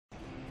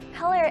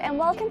Hello and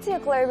welcome to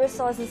Globe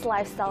Resources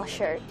Lifestyle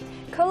Show,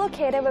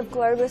 co-located with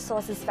Globe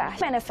Resources Fashion,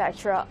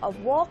 manufacturer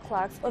of wall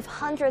clocks with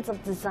hundreds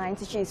of designs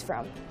to choose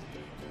from.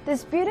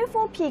 This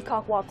beautiful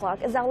peacock wall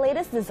clock is our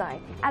latest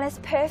design and is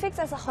perfect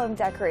as a home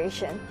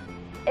decoration.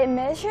 It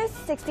measures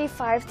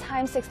 65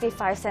 x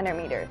 65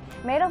 cm,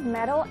 made of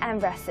metal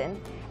and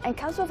resin, and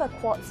comes with a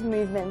quartz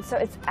movement, so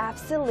it's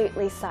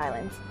absolutely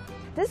silent.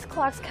 These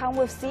clocks come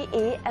with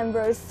CE and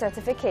RoHS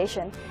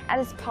certification and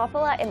is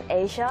popular in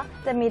Asia,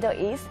 the Middle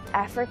East,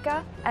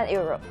 Africa, and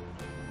Europe.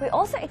 We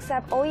also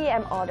accept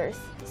OEM orders,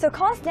 so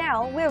call us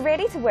now, we're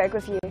ready to work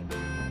with you.